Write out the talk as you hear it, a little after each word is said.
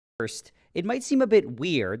First, it might seem a bit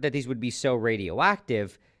weird that these would be so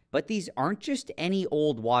radioactive, but these aren't just any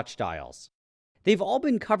old watch dials. They've all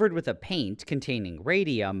been covered with a paint containing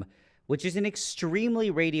radium, which is an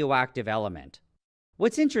extremely radioactive element.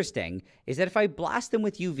 What's interesting is that if I blast them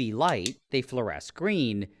with UV light, they fluoresce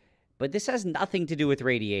green, but this has nothing to do with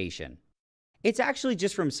radiation. It's actually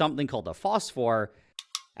just from something called a phosphor,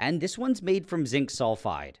 and this one's made from zinc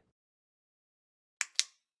sulfide.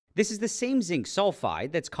 This is the same zinc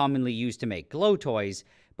sulfide that's commonly used to make glow toys,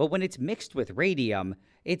 but when it's mixed with radium,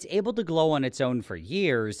 it's able to glow on its own for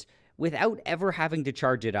years without ever having to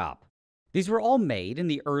charge it up. These were all made in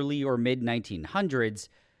the early or mid 1900s,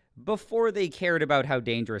 before they cared about how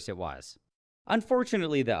dangerous it was.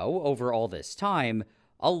 Unfortunately, though, over all this time,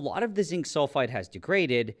 a lot of the zinc sulfide has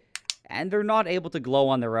degraded, and they're not able to glow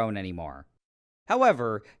on their own anymore.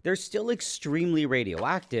 However, they're still extremely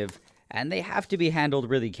radioactive, and they have to be handled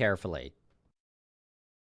really carefully.